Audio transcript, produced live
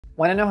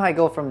Want to know how I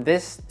go from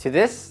this to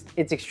this?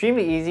 It's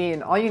extremely easy,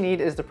 and all you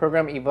need is the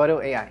program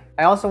Evoto AI.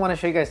 I also want to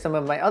show you guys some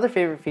of my other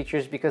favorite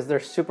features because they're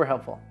super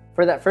helpful.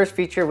 For that first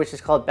feature, which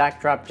is called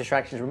backdrop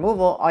distractions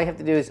removal, all you have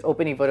to do is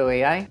open Evoto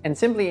AI and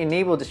simply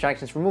enable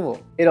distractions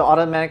removal. It'll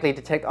automatically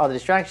detect all the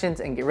distractions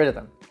and get rid of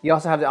them. You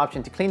also have the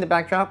option to clean the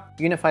backdrop,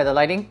 unify the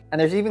lighting,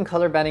 and there's even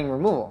color banding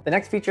removal. The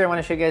next feature I want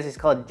to show you guys is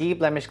called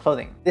de-blemish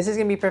clothing. This is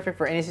going to be perfect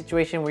for any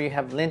situation where you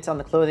have lint on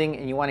the clothing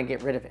and you want to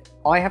get rid of it.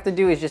 All you have to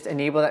do is just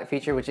enable that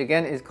feature, which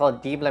again is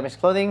called de-blemish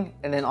clothing,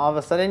 and then all of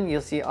a sudden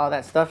you'll see all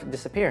that stuff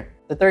disappear.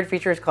 The third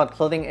feature is called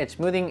clothing edge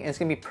smoothing, and it's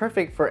going to be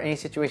perfect for any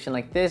situation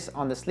like this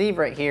on the sleeve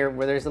right here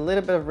where there's a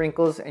little bit of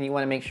wrinkles and you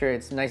want to make sure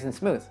it's nice and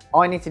smooth.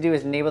 All I need to do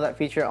is enable that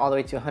feature all the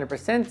way to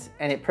 100%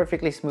 and it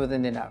perfectly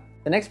smoothened it out.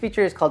 The next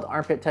feature is called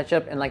armpit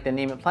touch-up, and like the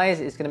name implies,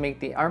 it's going to make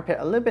the armpit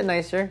a little bit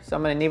nicer. So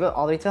I'm going to enable it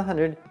all the way to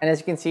 100, and as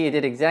you can see, it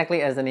did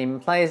exactly as the name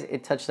implies.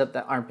 It touched up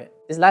the armpit.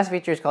 This last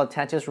feature is called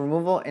tattoos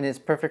removal, and it's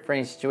perfect for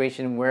any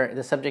situation where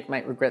the subject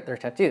might regret their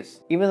tattoos.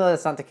 Even though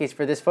that's not the case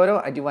for this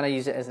photo, I do want to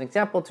use it as an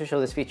example to show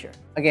this feature.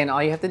 Again,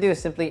 all you have to do is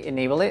simply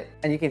enable it,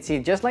 and you can see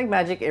just like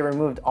magic, it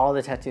removed all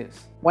the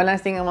tattoos. One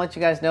last thing I want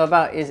you guys know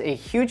about is a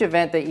huge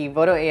event that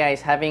Evoto AI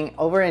is having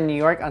over in New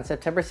York on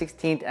September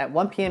 16th at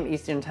 1 p.m.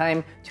 Eastern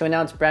Time to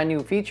announce brand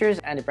new features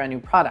and a brand new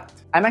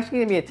product. I'm actually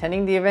going to be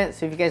attending the event,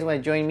 so if you guys want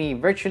to join me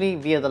virtually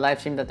via the live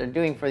stream that they're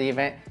doing for the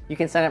event, you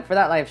can sign up for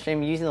that live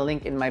stream using the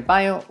link in my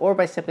bio or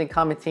by simply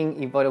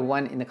commenting Evoto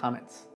 1 in the comments.